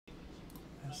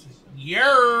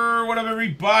Yeah, what up,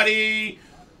 everybody?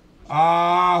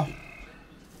 The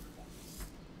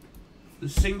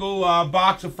single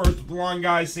box of first of the line,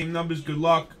 guys. Same numbers. Good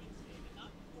luck.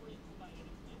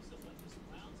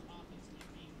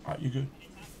 All right, you good?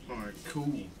 All right,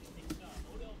 cool.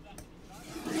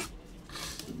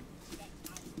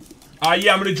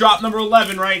 Yeah, I'm gonna drop number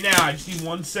 11 right now. I just need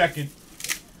 1 second.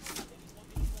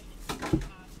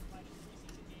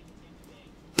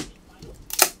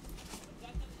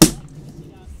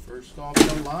 First off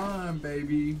the line,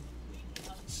 baby.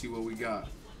 Let's see what we got.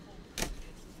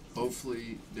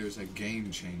 Hopefully, there's a game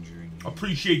changer in here.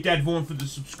 Appreciate that, Vaughn, for the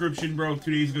subscription, bro.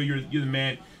 2 days ago, you're the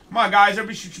man. Come on, guys.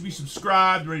 Everybody should be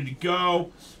subscribed, ready to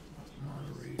go.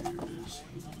 Moderators.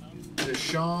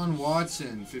 Deshaun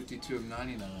Watson, 52 of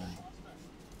 99.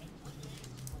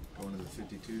 Going to the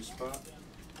 52 spot.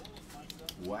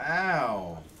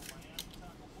 Wow.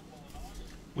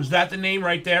 Was that the name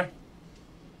right there?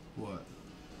 What?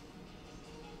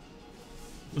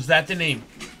 Was that the name?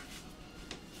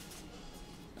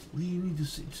 What do you need to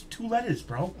see? It's 2 letters,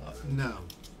 bro. No.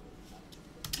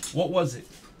 What was it?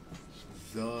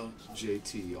 The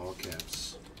JT, all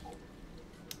caps.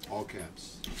 All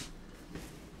caps.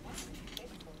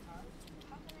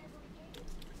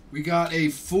 We got a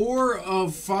 4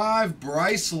 of 5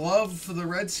 Bryce Love for the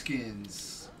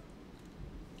Redskins.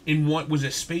 In what was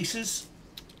it? Spaces?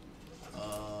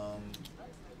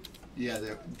 Yeah,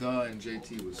 the and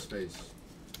JT was space.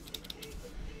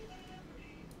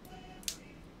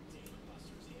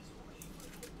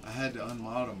 I had to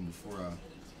unmod him before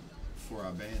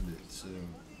I banned it, so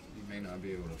you may not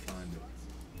be able to find it.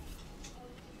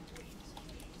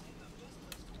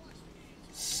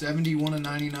 71 of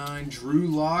 99, Drew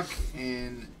Lock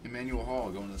and Emmanuel Hall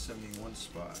going to the 71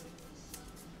 spot.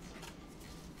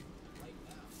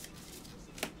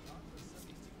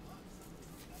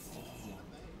 Oh.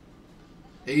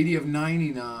 80 of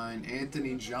 99,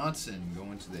 Anthony Johnson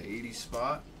going to the 80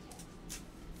 spot.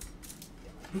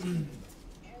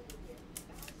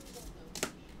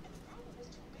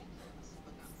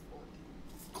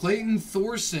 Clayton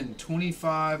Thorson,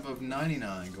 25 of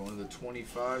 99, going to the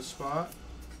 25 spot.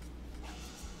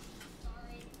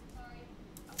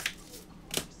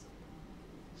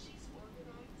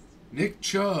 Nick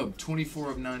Chubb,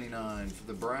 24 of 99 for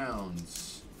the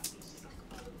Browns.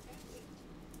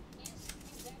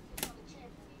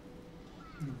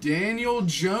 Daniel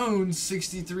Jones,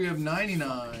 63 of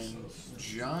 99,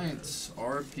 Giants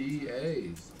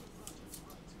RPA.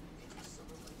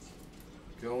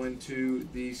 Going to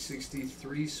the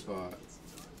 63 spot.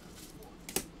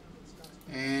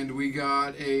 And we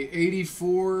got a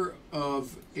 84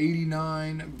 of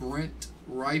 89 Brent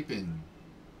Ripon.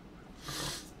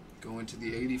 Going to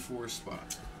the 84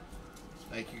 spot.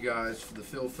 Thank you guys for the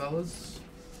fill, fellas.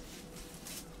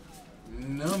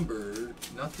 Number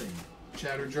nothing.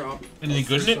 Chatter drop. Anything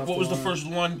good in it? What was the first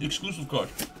one exclusive card?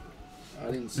 I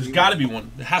didn't see. There's got to be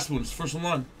one. There has to be one. It's the first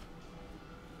one.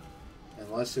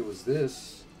 Unless it was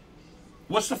this.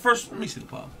 What's the first? Let me see the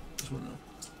pile. Just want to know,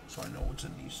 so I know what's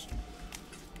in these.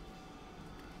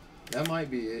 That might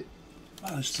be it.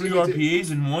 Wow, there's 3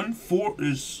 RPAs and 1. 4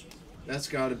 is. That's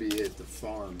got to be it. The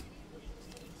farm.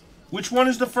 Which one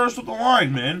is the first with the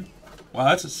line, man? Wow,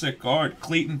 that's a sick card.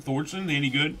 Clayton Thorson, any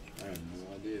good? I have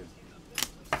no idea.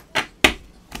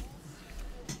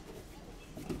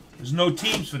 There's no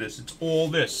teams for this. It's all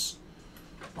this.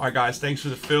 All right, guys. Thanks for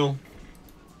the fill.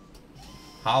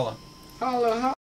 Holla. Holla, holla.